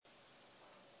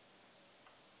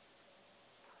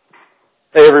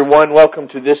Hey everyone, welcome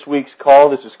to this week's call.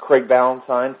 This is Craig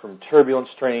Ballantyne from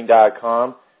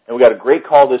TurbulenceTraining.com, and we got a great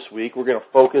call this week. We're going to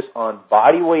focus on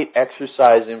body weight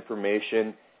exercise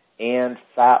information and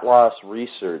fat loss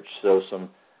research. So some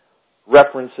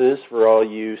references for all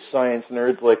you science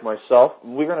nerds like myself.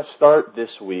 We're going to start this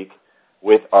week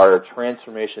with our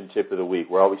transformation tip of the week.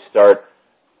 We always start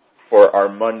for our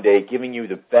Monday giving you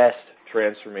the best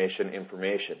transformation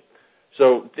information.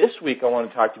 So this week I want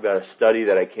to talk to you about a study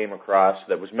that I came across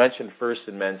that was mentioned first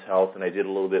in Men's Health, and I did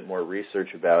a little bit more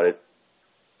research about it.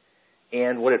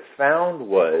 And what it found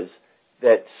was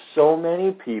that so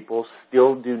many people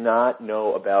still do not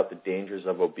know about the dangers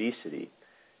of obesity.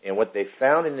 And what they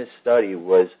found in this study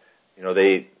was,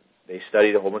 they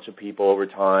studied a whole bunch of people over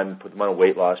time, put them on a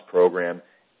weight loss program,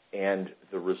 and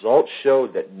the results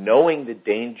showed that knowing the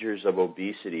dangers of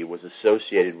obesity was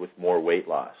associated with more weight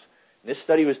loss. This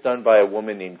study was done by a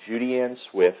woman named Judy Ann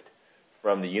Swift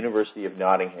from the University of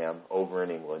Nottingham over in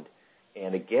England.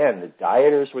 And again, the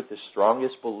dieters with the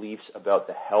strongest beliefs about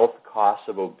the health costs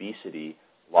of obesity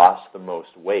lost the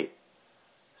most weight.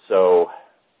 So,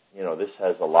 this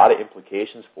has a lot of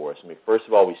implications for us. First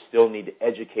of all, we still need to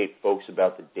educate folks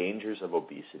about the dangers of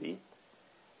obesity.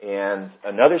 And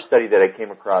another study that I came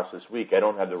across this week, I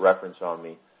don't have the reference on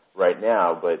me right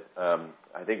now, but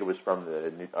I think it was from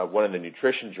one of the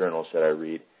nutrition journals that I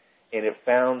read, and it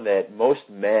found that most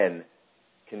men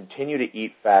continue to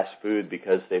eat fast food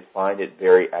because they find it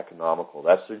very economical.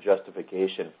 That's their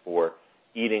justification for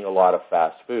eating a lot of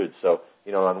fast food. So,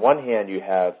 on one hand, you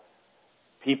have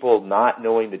people not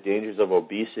knowing the dangers of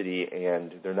obesity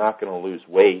and they're not going to lose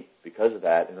weight because of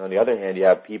that. And on the other hand, you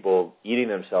have people eating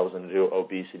themselves into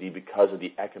obesity because of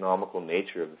the economical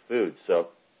nature of the food. So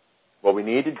what we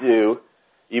need to do,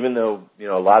 even though,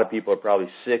 a lot of people are probably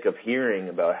sick of hearing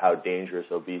about how dangerous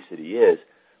obesity is,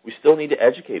 we still need to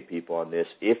educate people on this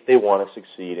if they want to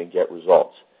succeed and get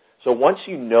results. So once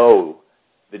you know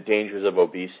the dangers of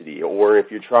obesity, or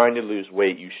if you're trying to lose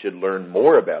weight, you should learn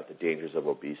more about the dangers of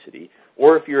obesity.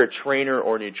 Or if you're a trainer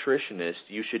or nutritionist,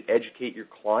 you should educate your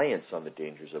clients on the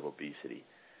dangers of obesity.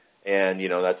 And,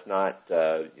 that's not,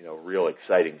 real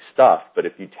exciting stuff. But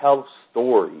if you tell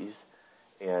stories,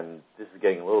 and this is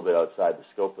getting a little bit outside the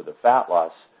scope of the fat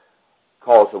loss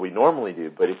calls that we normally do,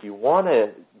 but if you want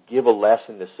to give a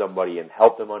lesson to somebody and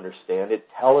help them understand it,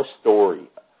 tell a story.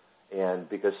 And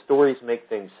because stories make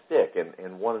things stick.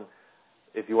 And one,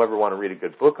 if you ever want to read a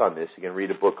good book on this, you can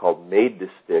read a book called Made to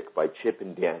Stick by Chip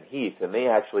and Dan Heath, and they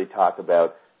actually talk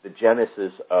about the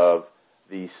genesis of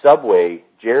the Subway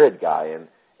Jared guy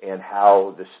and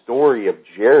how the story of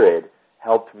Jared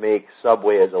helped make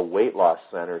Subway as a weight loss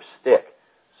center stick.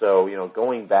 So,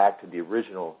 going back to the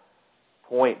original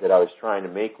point that I was trying to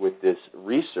make with this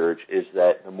research is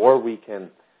that the more we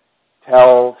can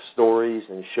tell stories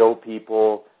and show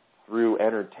people through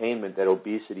entertainment that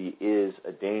obesity is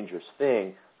a dangerous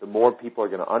thing, the more people are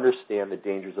going to understand the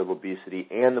dangers of obesity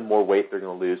and the more weight they're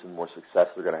going to lose and the more success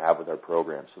they're going to have with our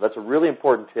program. So that's a really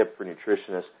important tip for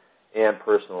nutritionists and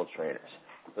personal trainers.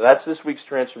 So that's this week's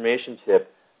transformation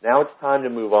tip. Now it's time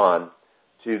to move on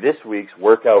to this week's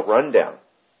workout rundown.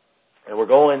 And we're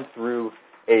going through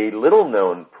a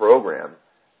little-known program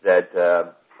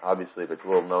that, obviously, if it's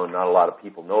little-known, not a lot of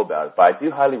people know about it. But I do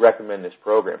highly recommend this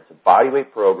program. It's a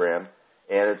bodyweight program,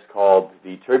 and it's called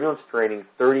the Turbulence Training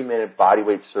 30-Minute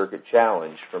Bodyweight Circuit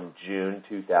Challenge from June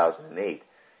 2008.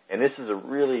 And this is a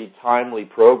really timely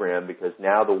program because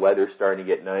now the weather's starting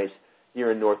to get nice here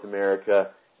in North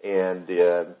America, and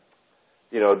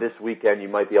this weekend you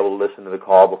might be able to listen to the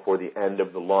call before the end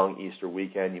of the long Easter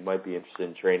weekend. You might be interested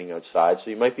in training outside, so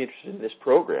you might be interested in this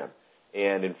program.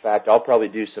 And in fact, I'll probably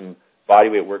do some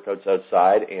bodyweight workouts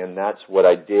outside, and that's what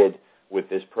I did with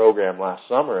this program last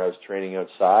summer. I was training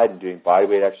outside and doing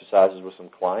bodyweight exercises with some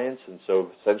clients, and so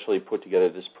essentially put together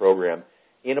this program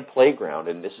in a playground,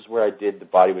 and this is where I did the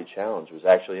bodyweight challenge. It was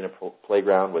actually in a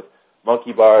playground with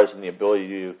monkey bars and the ability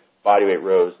to do bodyweight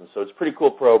rows, and so it's a pretty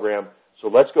cool program. So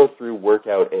let's go through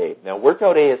Workout A. Now,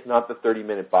 Workout A is not the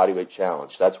 30-minute bodyweight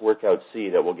challenge. That's Workout C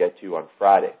that we'll get to on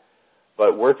Friday.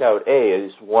 But Workout A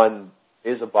is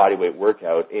a bodyweight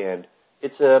workout, and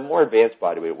it's a more advanced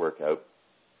bodyweight workout.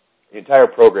 The entire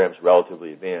program is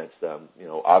relatively advanced.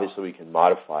 Obviously we can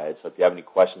modify it, so if you have any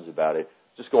questions about it,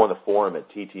 just go on the forum at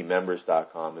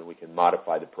ttmembers.com and we can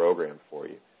modify the program for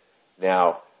you.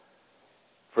 Now,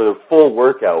 for the full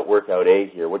workout, Workout A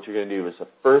here, what you're going to do is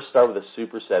first start with a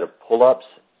superset of pull-ups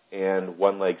and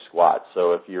one-leg squats.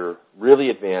 So if you're really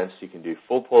advanced, you can do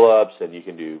full pull-ups and you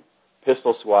can do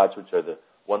pistol squats, which are the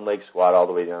one-leg squat all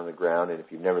the way down to the ground. And if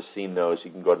you've never seen those,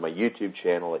 you can go to my YouTube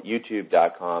channel at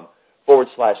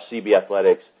youtube.com/CB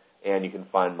Athletics, and you can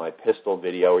find my pistol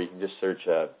video, or you can just search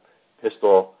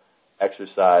pistol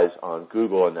exercise on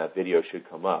Google, and that video should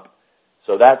come up.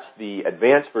 So that's the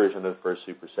advanced version of the first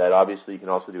superset. Obviously, you can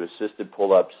also do assisted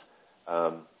pull-ups,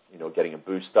 getting a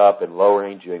boost up and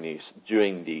lowering,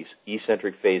 doing the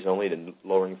eccentric phase only, the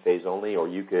lowering phase only, or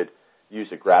you could use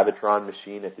a Gravitron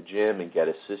machine at the gym and get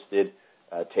assisted,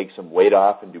 take some weight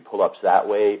off and do pull-ups that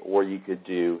way, or you could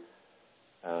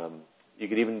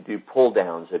even do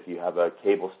pull-downs if you have a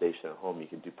cable station at home. You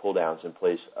can do pull-downs in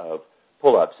place of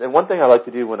pull-ups. And one thing I like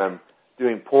to do when I'm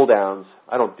doing pull-downs,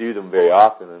 I don't do them very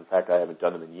often. In fact, I haven't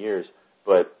done them in years.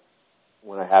 But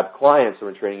when I have clients who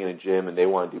are training in a gym and they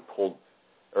want to do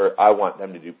I want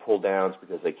them to do pull-downs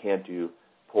because they can't do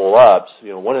pull-ups,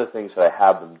 one of the things that I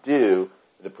have them do,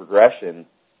 the progression,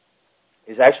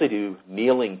 is actually do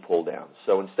kneeling pull-downs.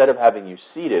 So instead of having you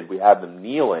seated, we have them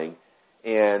kneeling,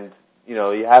 and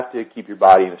you have to keep your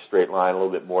body in a straight line a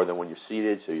little bit more than when you're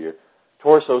seated, so your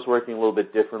torso is working a little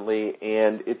bit differently,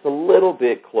 and it's a little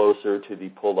bit closer to the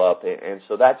pull-up, and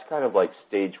so that's kind of like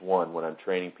stage one when I'm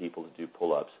training people to do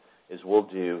pull-ups, is we'll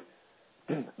do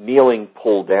kneeling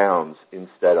pull-downs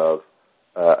instead of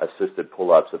assisted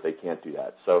pull-ups if they can't do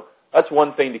that. So that's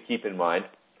one thing to keep in mind.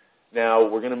 Now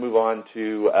we're going to move on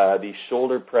to the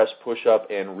shoulder press push-up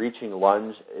and reaching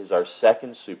lunge is our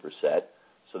second superset.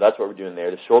 So that's what we're doing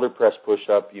there. The shoulder press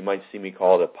push-up, you might see me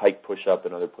call it a pike push-up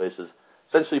in other places.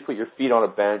 Essentially, put your feet on a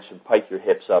bench and pike your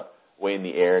hips up way in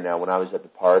the air. Now, when I was at the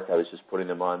park, I was just putting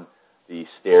them on the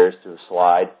stairs to a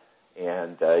slide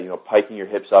and, piking your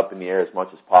hips up in the air as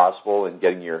much as possible and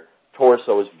getting your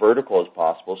torso as vertical as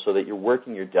possible so that you're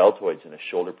working your deltoids in a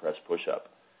shoulder press push-up.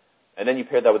 And then you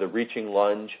pair that with a reaching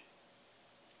lunge.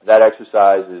 That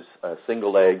exercise is a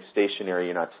single leg, stationary,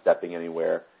 you're not stepping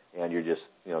anywhere, and you're just,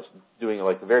 doing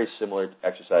like a very similar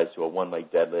exercise to a one-leg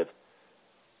deadlift.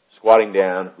 Squatting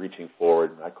down, reaching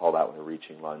forward. I call that one a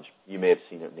reaching lunge. You may have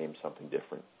seen it named something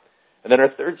different. And then our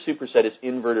third superset is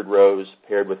inverted rows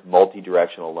paired with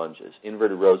multi-directional lunges.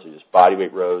 Inverted rows are just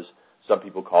bodyweight rows. Some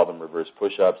people call them reverse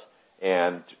push-ups.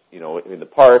 And, in the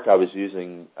park, I was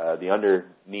using the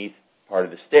underneath part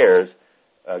of the stairs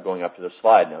going up to the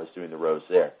slide, and I was doing the rows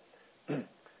there.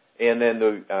 And then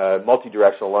the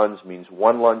multi-directional lunge means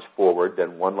one lunge forward,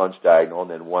 then one lunge diagonal, and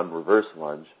then one reverse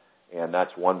lunge. And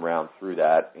that's one round through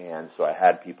that. And so I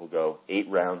had people go 8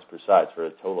 rounds per side for a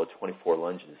total of 24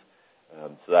 lunges.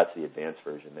 So that's the advanced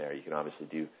version there. You can obviously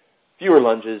do fewer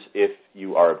lunges if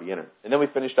you are a beginner. And then we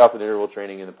finished off with interval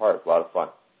training in the park. A lot of fun.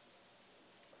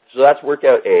 So that's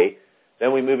workout A.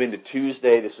 Then we move into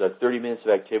Tuesday. This is a 30 minutes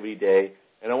of activity day.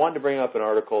 And I wanted to bring up an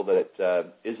article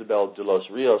that Isabel de los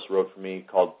Rios wrote for me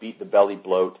called Beat the Belly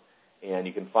Bloat. And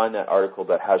you can find that article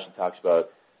about how she talks about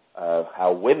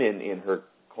how women in her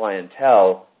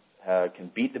clientele can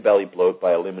beat the belly bloat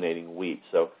by eliminating wheat.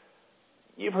 So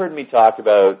you've heard me talk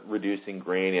about reducing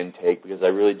grain intake because I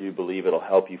really do believe it'll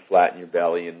help you flatten your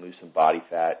belly and lose some body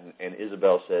fat. And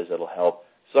Isabel says it'll help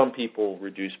some people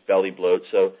reduce belly bloat.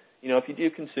 So, if you do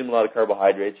consume a lot of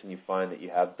carbohydrates and you find that you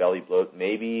have belly bloat,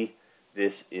 maybe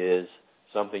this is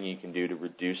something you can do to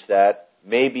reduce that.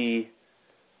 Maybe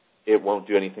it won't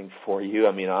do anything for you.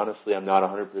 I mean, honestly, I'm not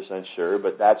 100% sure,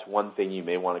 but that's one thing you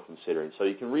may want to consider. And so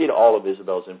you can read all of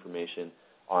Isabel's information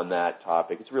on that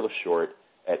topic. It's really short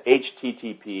at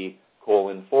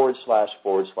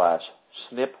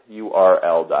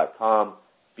http://snipurl.com,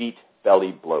 beat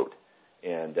belly bloat.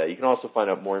 And you can also find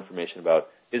out more information about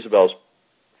Isabel's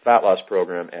fat loss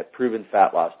program at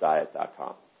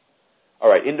provenfatlossdiet.com. All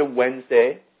right, into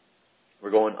Wednesday. We're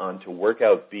going on to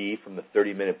workout B from the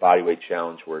 30-minute bodyweight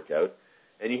challenge workout.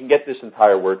 And you can get this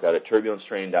entire workout at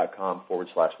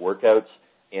turbulencetraining.com/workouts,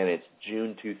 and it's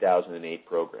June 2008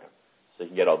 program. So you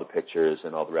can get all the pictures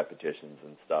and all the repetitions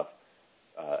and stuff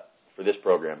for this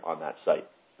program on that site.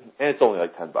 And it's only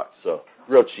like $10, so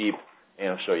real cheap, and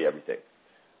I'll show you everything.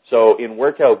 So in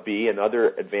workout B,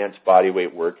 another advanced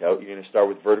bodyweight workout, you're going to start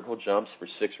with vertical jumps for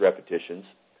 6 repetitions.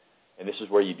 And this is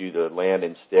where you do the land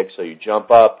and stick. So you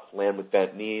jump up, land with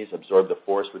bent knees, absorb the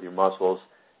force with your muscles,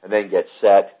 and then get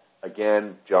set.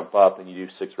 Again, jump up, and you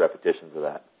do 6 repetitions of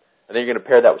that. And then you're going to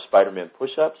pair that with Spider-Man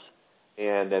push-ups.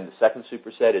 And then the second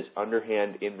superset is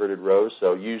underhand inverted rows.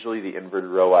 So usually the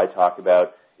inverted row I talk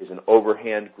about is an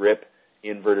overhand grip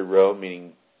inverted row,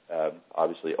 meaning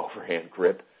obviously overhand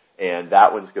grip. And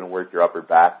that one's going to work your upper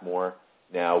back more.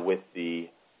 Now with the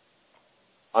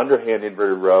underhand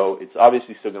inverted row, it's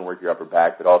obviously still going to work your upper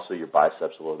back, but also your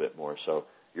biceps a little bit more. So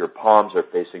your palms are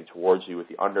facing towards you with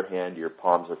the underhand, your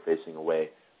palms are facing away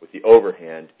with the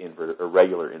overhand inverted or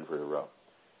regular inverted row.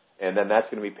 And then that's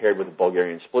going to be paired with a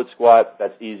Bulgarian split squat.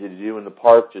 That's easy to do in the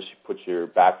park. Just put your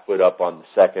back foot up on the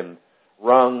second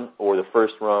rung or the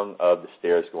first rung of the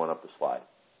stairs going up the slide.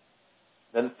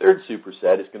 Then the third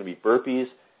superset is going to be burpees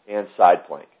and side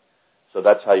plank. So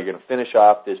that's how you're going to finish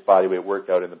off this bodyweight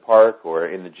workout in the park or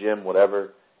in the gym,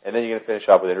 whatever. And then you're going to finish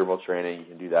off with interval training. You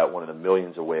can do that one of the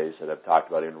millions of ways that I've talked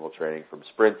about interval training, from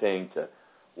sprinting to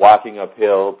walking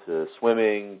uphill to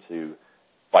swimming to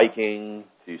biking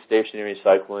to stationary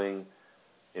cycling,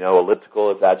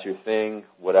 elliptical if that's your thing,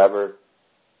 whatever.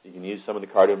 You can use some of the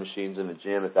cardio machines in the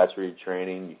gym if that's where you're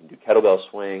training. You can do kettlebell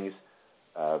swings,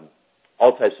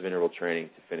 all types of interval training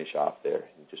to finish off there.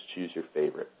 You just choose your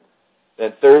favorite.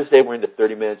 Then Thursday, we're into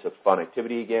 30 minutes of fun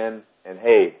activity again. And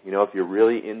hey, if you're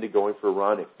really into going for a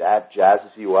run, if that jazzes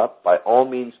you up, by all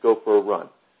means go for a run.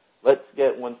 Let's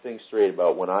get one thing straight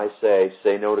about when I say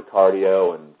no to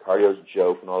cardio and cardio's a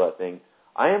joke and all that thing.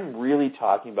 I am really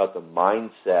talking about the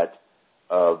mindset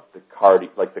of the cardio,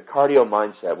 like the cardio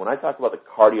mindset. When I talk about the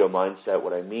cardio mindset,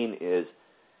 what I mean is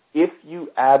if you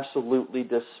absolutely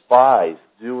despise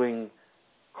doing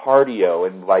cardio,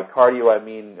 and by cardio I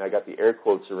mean, I got the air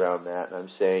quotes around that, and I'm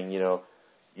saying,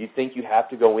 you think you have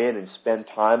to go in and spend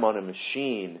time on a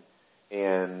machine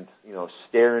and,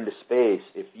 stare into space.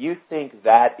 If you think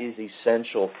that is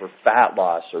essential for fat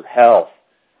loss or health,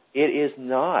 it is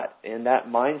not. And that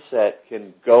mindset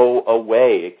can go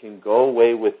away. It can go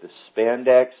away with the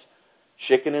spandex,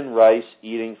 chicken and rice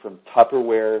eating from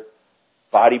Tupperware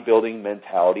bodybuilding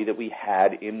mentality that we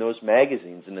had in those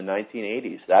magazines in the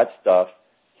 1980s. That stuff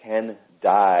can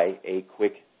die a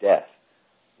quick death.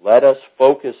 Let us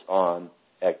focus on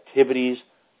activities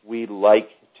we like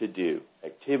to do,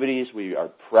 activities we are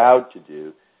proud to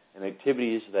do, and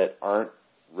activities that aren't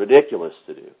ridiculous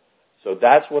to do. So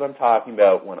that's what I'm talking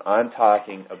about when I'm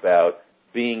talking about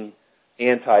being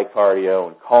anti-cardio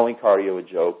and calling cardio a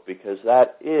joke, because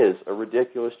that is a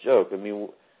ridiculous joke. I mean,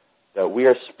 that we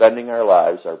are spending our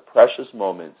lives, our precious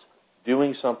moments,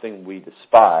 doing something we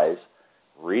despise,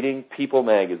 reading People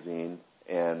magazine,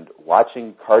 and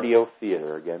watching cardio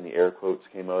theater. Again, the air quotes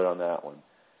came out on that one.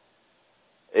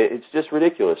 It's just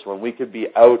ridiculous when we could be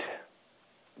out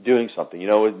doing something.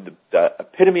 The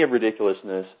epitome of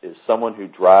ridiculousness is someone who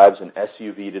drives an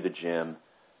SUV to the gym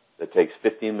that takes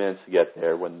 15 minutes to get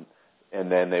there, and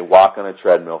then they walk on a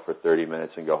treadmill for 30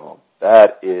 minutes and go home.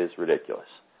 That is ridiculous.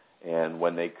 And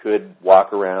when they could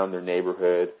walk around their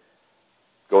neighborhood,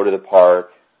 go to the park,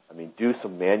 do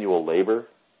some manual labor.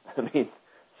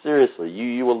 Seriously,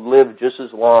 you will live just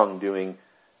as long doing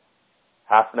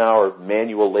half an hour of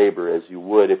manual labor as you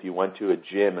would if you went to a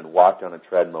gym and walked on a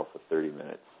treadmill for 30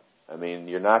 minutes.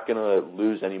 You're not going to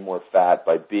lose any more fat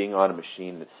by being on a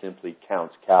machine that simply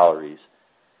counts calories.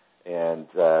 And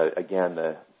again,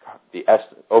 the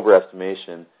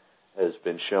overestimation has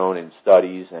been shown in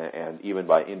studies and even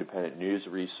by independent news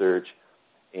research.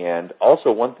 And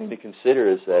also one thing to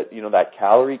consider is that, that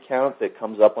calorie count that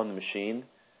comes up on the machine,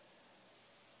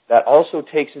 that also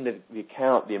takes into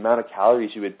account the amount of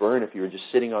calories you would burn if you were just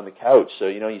sitting on the couch. So,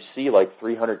 you see like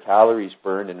 300 calories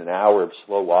burned in an hour of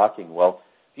slow walking. Well,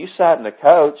 if you sat on the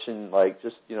couch and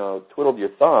just twiddled your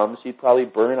thumbs, you'd probably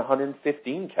burn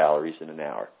 115 calories in an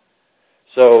hour.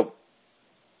 So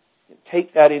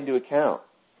take that into account.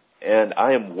 And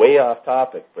I am way off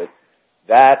topic, but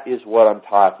that is what I'm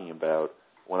talking about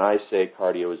when I say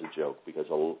cardio is a joke, because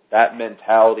that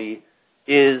mentality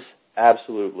is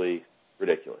absolutely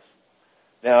ridiculous.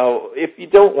 Now, if you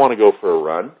don't want to go for a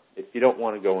run, if you don't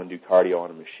want to go and do cardio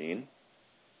on a machine,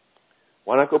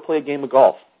 why not go play a game of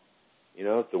golf?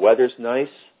 If the weather's nice,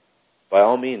 by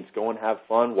all means, go and have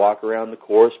fun, walk around the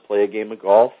course, play a game of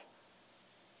golf.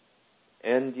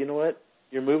 And you know what?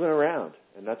 You're moving around,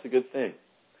 and that's a good thing.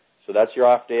 So that's your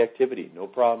off-day activity. No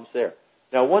problems there.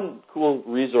 Now, one cool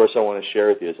resource I want to share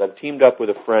with you is I've teamed up with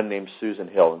a friend named Susan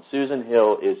Hill. And Susan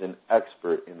Hill is an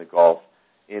expert in the golf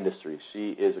industry. She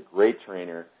is a great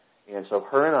trainer. And so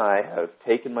her and I have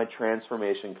taken my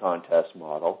transformation contest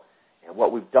model, and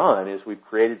what we've done is we've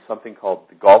created something called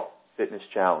the Golf Fitness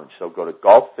Challenge. So go to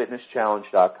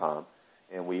golffitnesschallenge.com,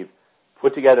 and we've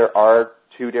put together our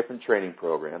two different training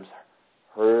programs.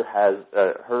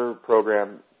 Her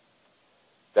program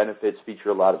benefits feature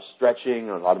a lot of stretching,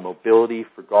 a lot of mobility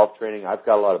for golf training. I've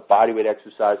got a lot of bodyweight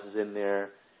exercises in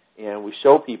there, and we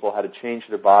show people how to change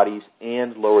their bodies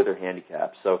and lower their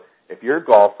handicap. So if you're a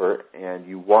golfer and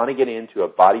you want to get into a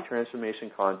body transformation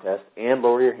contest and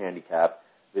lower your handicap,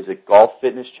 visit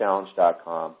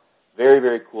golffitnesschallenge.com. Very,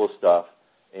 very cool stuff.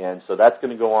 And so that's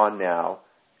going to go on now.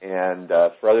 And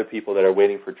for other people that are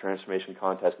waiting for Transformation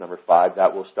Contest number 5,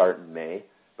 that will start in May.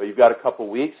 But you've got a couple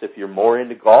weeks. If you're more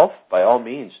into golf, by all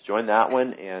means, join that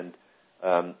one and,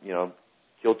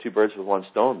 kill two birds with one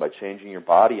stone by changing your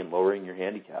body and lowering your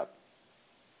handicap.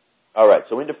 All right,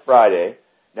 so into Friday.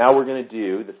 Now we're going to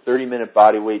do the 30-minute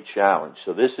body weight challenge.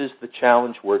 So this is the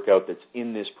challenge workout that's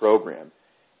in this program.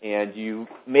 And you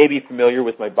may be familiar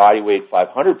with my Bodyweight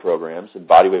 500 programs and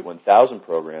Bodyweight 1000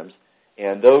 programs,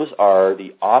 and those are the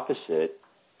opposite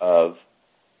of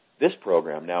this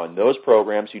program. Now, in those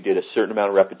programs, you did a certain amount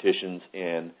of repetitions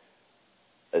in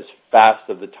as fast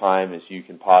of the time as you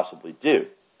can possibly do.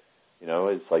 You know,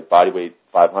 it's like Bodyweight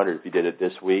 500. If you did it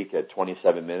this week at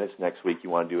 27 minutes, next week you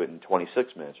want to do it in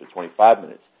 26 minutes or 25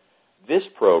 minutes. This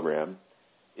program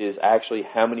is actually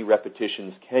how many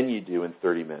repetitions can you do in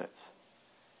 30 minutes.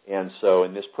 And so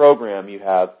in this program, you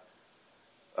have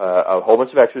a whole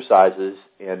bunch of exercises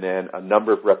and then a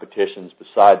number of repetitions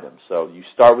beside them. So you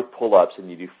start with pull-ups and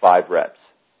you do 5 reps.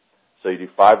 So you do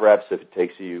 5 reps. If it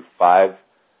takes you 5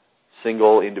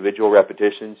 single individual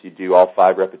repetitions, you do all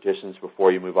 5 repetitions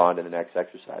before you move on to the next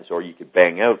exercise. Or you could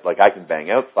bang out, like I can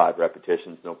bang out 5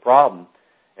 repetitions, no problem.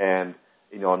 And,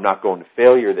 you know, I'm not going to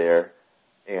failure there.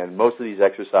 And most of these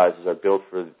exercises are built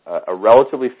for a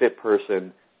relatively fit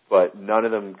person, but none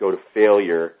of them go to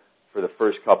failure for the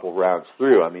first couple rounds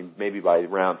through. I mean, maybe by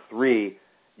round 3,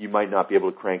 you might not be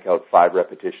able to crank out 5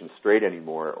 repetitions straight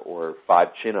anymore or 5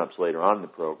 chin-ups later on in the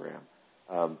program.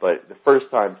 But the first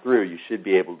time through, you should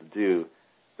be able to do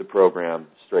the program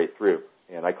straight through.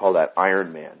 And I call that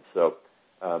Ironman. So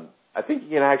I think you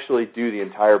can actually do the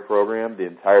entire program, the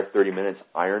entire 30 minutes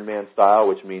Ironman style,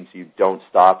 which means you don't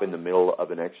stop in the middle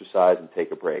of an exercise and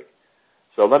take a break.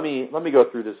 So let me go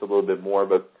through this a little bit more,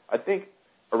 but I think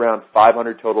around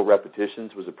 500 total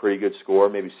repetitions was a pretty good score.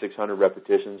 Maybe 600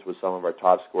 repetitions was some of our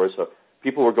top scores. So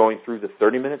people were going through the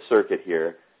 30-minute circuit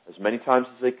here as many times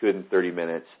as they could in 30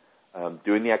 minutes,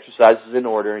 doing the exercises in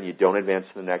order, and you don't advance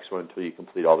to the next one until you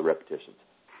complete all the repetitions.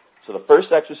 So the first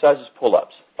exercise is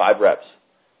pull-ups, 5 reps.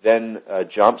 Then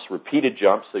jumps, repeated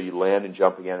jumps, so you land and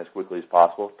jump again as quickly as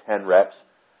possible, 10 reps.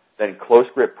 Then close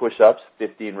grip push-ups,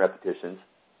 15 repetitions.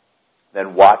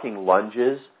 Then walking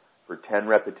lunges for 10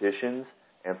 repetitions.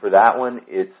 And for that one,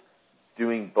 it's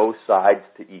doing both sides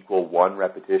to equal 1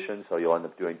 repetition, so you'll end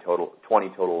up doing 20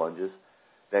 total lunges.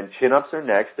 Then chin-ups are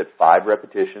next at 5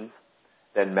 repetitions.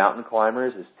 Then mountain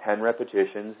climbers is 10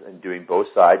 repetitions and doing both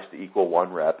sides to equal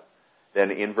 1 rep. Then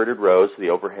inverted rows, the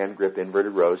overhand grip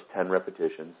inverted rows, 10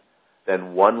 repetitions.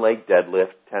 Then one leg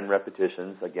deadlift, 10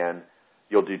 repetitions. Again,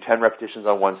 you'll do 10 repetitions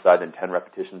on one side and 10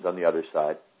 repetitions on the other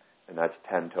side, and that's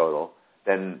 10 total.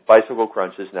 Then bicycle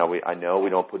crunches. Now, I know we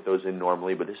don't put those in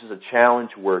normally, but this is a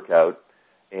challenge workout,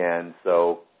 and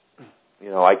so,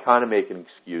 you know, I kind of make an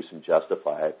excuse and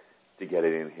justify it to get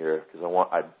it in here because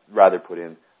I'd rather put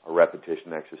in a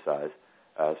repetition exercise.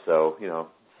 So, you know,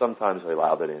 sometimes I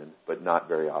allow that in, but not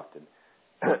very often.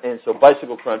 And so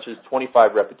bicycle crunches,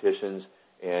 25 repetitions,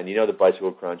 and you know the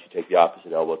bicycle crunch, you take the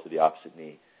opposite elbow to the opposite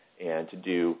knee, and to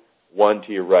do 1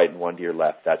 to your right and 1 to your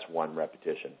left, that's 1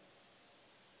 repetition.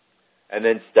 And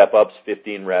then step-ups,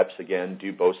 15 reps, again,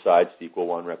 do both sides to equal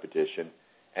 1 repetition.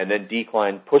 And then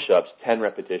decline push-ups, 10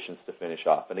 repetitions to finish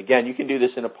off. And again, you can do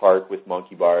this in a park with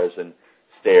monkey bars and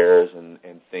stairs and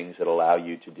things that allow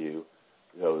you to do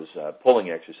those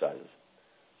pulling exercises.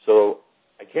 So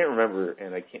I can't remember,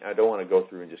 and I don't want to go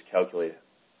through and just calculate.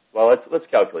 Well, let's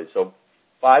calculate. So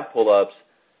 5 pull-ups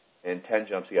and 10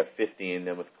 jumps, you got 15.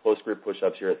 Then with close grip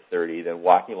push-ups, you're at 30. Then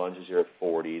walking lunges, you're at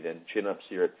 40. Then chin-ups,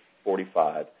 you're at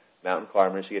 45. Mountain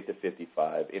climbers, you get to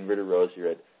 55. Inverted rows, you're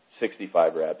at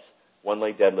 65 reps. One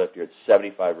leg deadlift, you're at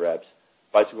 75 reps.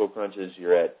 Bicycle crunches,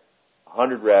 you're at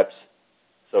 100 reps.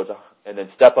 So and then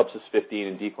step-ups is 15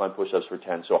 and decline push-ups for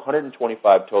 10. So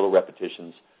 125 total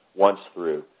repetitions once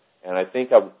through. And I think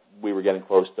we were getting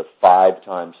close to 5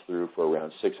 times through for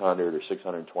around 600 or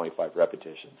 625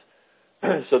 repetitions.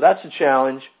 So that's a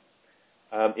challenge.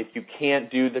 If you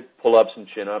can't do the pull-ups and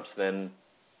chin-ups, then,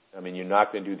 I mean, you're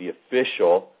not going to do the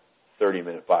official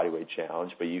 30-minute bodyweight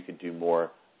challenge, but you could do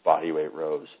more bodyweight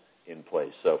rows in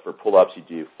place. So for pull-ups, you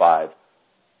do 5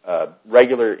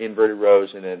 regular inverted rows,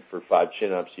 and then for 5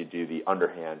 chin-ups, you do the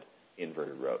underhand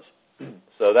inverted rows.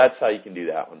 So that's how you can do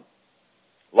that one.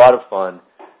 A lot of fun.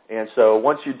 And so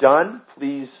once you're done,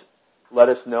 please let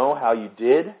us know how you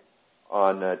did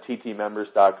on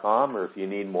ttmembers.com, or if you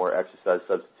need more exercise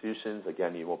substitutions.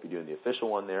 Again, you won't be doing the official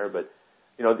one there, but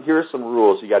you know, here are some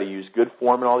rules. You got to use good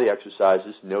form in all the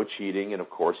exercises, no cheating, and of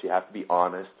course you have to be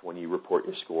honest when you report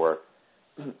your score.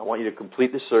 I want you to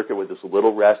complete the circuit with as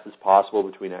little rest as possible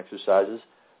between exercises.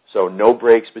 So no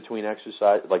breaks between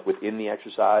exercise, like within the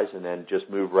exercise, and then just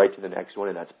move right to the next one,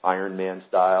 and that's Ironman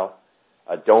style.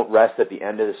 Don't rest at the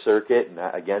end of the circuit, and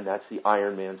that, again, that's the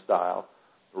Ironman style.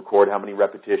 Record how many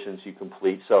repetitions you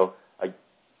complete. So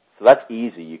that's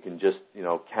easy. You can just, you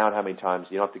know, count how many times.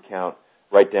 You don't have to count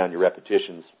write down your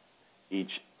repetitions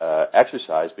each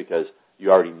exercise, because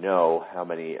you already know how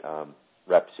many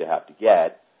reps you have to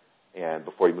get, and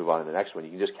before you move on to the next one,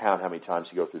 you can just count how many times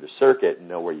you go through the circuit and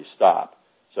know where you stop.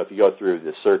 So if you go through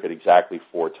the circuit exactly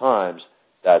 4 times,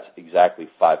 that's exactly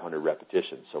 500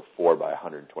 repetitions, so 4 by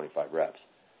 125 reps.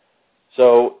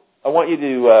 So I want you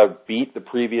to beat the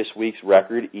previous week's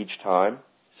record each time.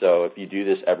 So if you do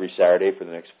this every Saturday for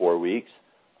the next 4 weeks,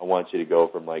 I want you to go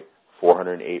from like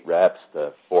 408 reps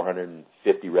to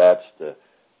 450 reps to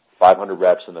 500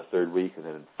 reps in the third week, and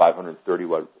then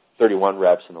 531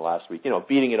 reps in the last week.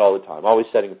 Beating it all the time, always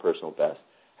setting a personal best.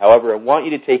 However, I want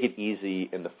you to take it easy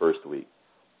in the first week.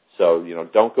 So,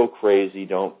 don't go crazy.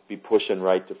 Don't be pushing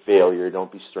right to failure.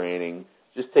 Don't be straining.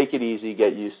 Just take it easy,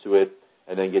 get used to it,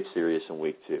 and then get serious in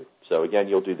week 2. So, again,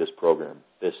 you'll do this program,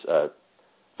 this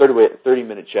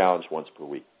 30-minute challenge once per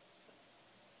week.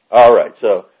 All right,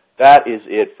 so that is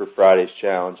it for Friday's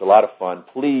challenge. A lot of fun.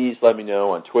 Please let me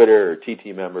know on Twitter or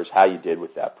TT members how you did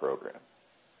with that program.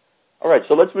 All right,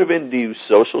 so let's move into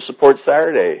Social Support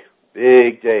Saturday.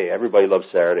 Big day. Everybody loves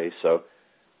Saturdays, so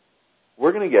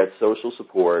we're going to get social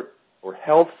support or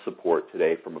health support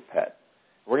today from a pet.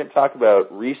 We're going to talk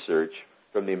about research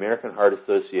from the American Heart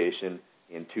Association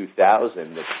in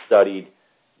 2000 that studied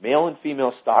male and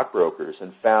female stockbrokers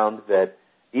and found that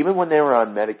even when they were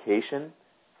on medication,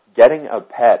 getting a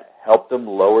pet helped them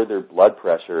lower their blood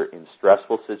pressure in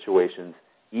stressful situations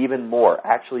even more.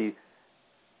 Actually,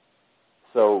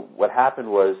 so what happened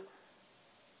was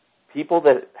people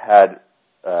that had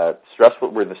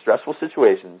were in the stressful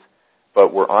situations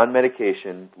but were on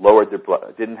medication lowered their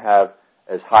blood, didn't have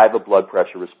as high of a blood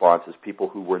pressure response as people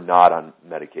who were not on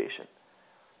medication.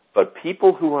 But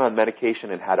people who were on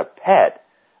medication and had a pet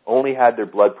only had their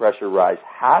blood pressure rise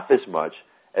half as much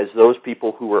as those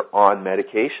people who were on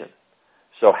medication.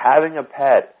 So having a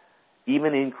pet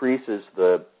even increases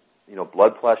the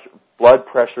blood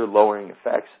pressure lowering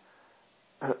effects,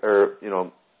 or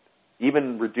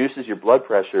even reduces your blood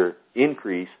pressure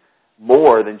increase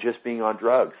more than just being on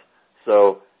drugs.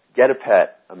 So get a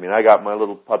pet. I mean, I got my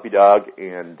little puppy dog,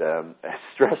 and as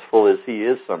stressful as he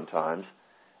is sometimes,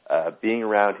 being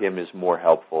around him is more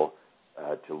helpful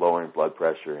to lowering blood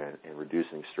pressure and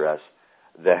reducing stress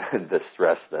than the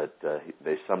stress that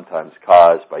they sometimes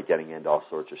cause by getting into all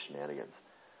sorts of shenanigans.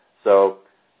 So,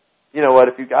 you know what,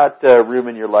 if you've got room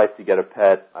in your life to get a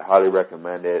pet, I highly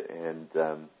recommend it, and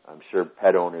I'm sure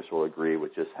pet owners will agree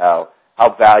with just how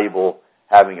valuable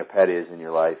having a pet is in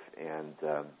your life, and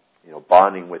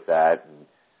bonding with that.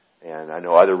 And I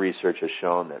know other research has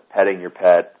shown that petting your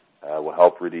pet will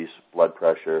help reduce blood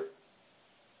pressure.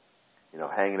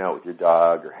 Hanging out with your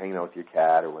dog or hanging out with your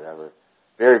cat or whatever,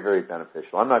 very, very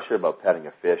beneficial. I'm not sure about petting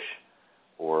a fish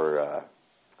or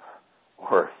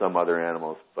some other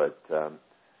animals, but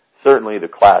certainly the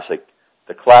classic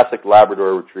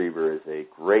Labrador Retriever is a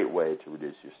great way to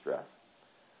reduce your stress.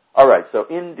 All right, so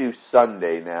into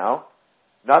Sunday now.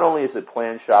 Not only is it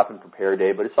Plan, Shop, and Prepare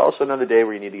Day, but it's also another day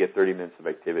where you need to get 30 minutes of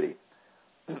activity.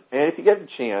 And if you get a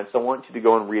chance, I want you to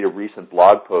go and read a recent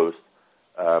blog post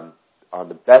on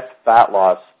the best fat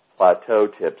loss plateau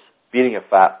tips, beating a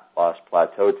fat loss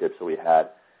plateau tips that we had.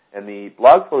 And the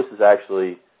blog post is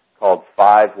actually called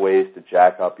 5 Ways to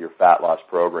Jack Up Your Fat Loss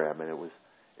Program, and it was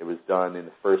done in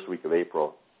the first week of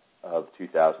April of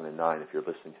 2009, if you're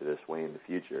listening to this way in the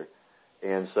future.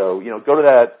 And so, go to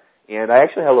that. And I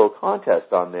actually had a little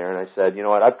contest on there, and I said, you know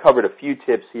what, I've covered a few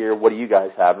tips here. What do you guys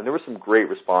have? And there were some great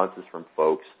responses from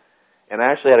folks. And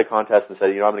I actually had a contest and said,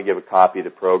 I'm going to give a copy of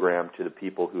the program to the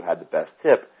people who had the best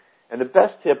tip. And the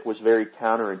best tip was very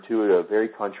counterintuitive, very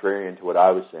contrarian to what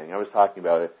I was saying. I was talking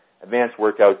about advanced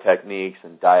workout techniques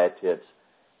and diet tips.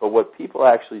 But what people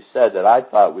actually said that I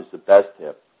thought was the best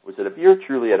tip was that if you're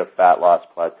truly at a fat loss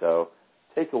plateau,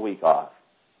 take a week off.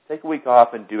 Take a week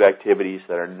off and do activities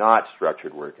that are not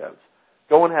structured workouts.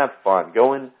 Go and have fun.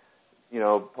 Go and,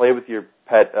 play with your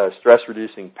pet,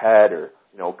 stress-reducing pet, or,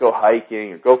 go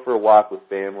hiking or go for a walk with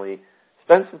family.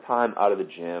 Spend some time out of the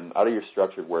gym, out of your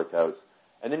structured workouts,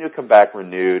 and then you'll come back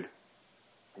renewed.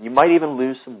 And you might even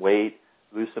lose some weight,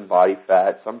 lose some body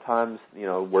fat. Sometimes,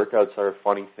 workouts are a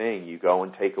funny thing. You go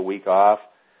and take a week off,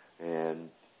 and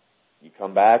you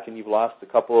come back and you've lost a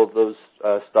couple of those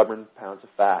stubborn pounds of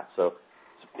fat. So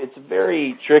it's a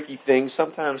very tricky thing.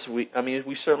 Sometimes we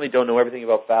certainly don't know everything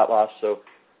about fat loss, so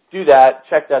do that.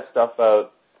 Check that stuff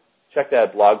out. Check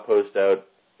that blog post out.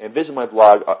 And visit my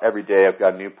blog every day. I've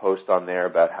got a new post on there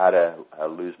about how to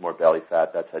lose more belly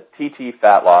fat. That's at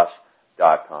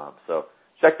ttfatloss.com. So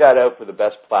check that out for the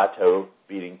best plateau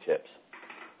beating tips.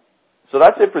 So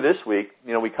that's it for this week.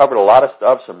 We covered a lot of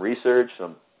stuff, some research,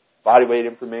 some body weight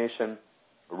information,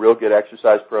 a real good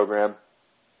exercise program.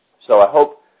 So I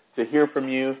hope to hear from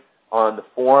you on the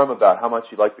forum about how much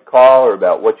you'd like to call or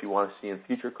about what you want to see in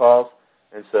future calls.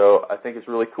 And so I think it's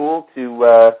really cool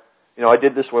to, I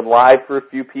did this one live for a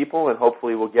few people, and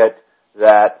hopefully we'll get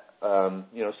that,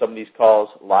 some of these calls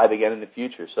live again in the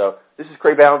future. So this is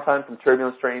Craig Ballantyne from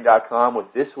TurbulenceTraining.com with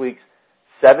this week's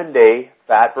 7-day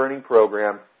fat-burning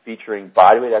program featuring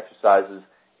bodyweight exercises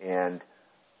and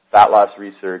fat loss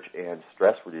research and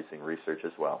stress-reducing research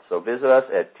as well. So visit us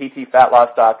at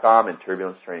ttfatloss.com and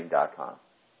TurbulenceTraining.com.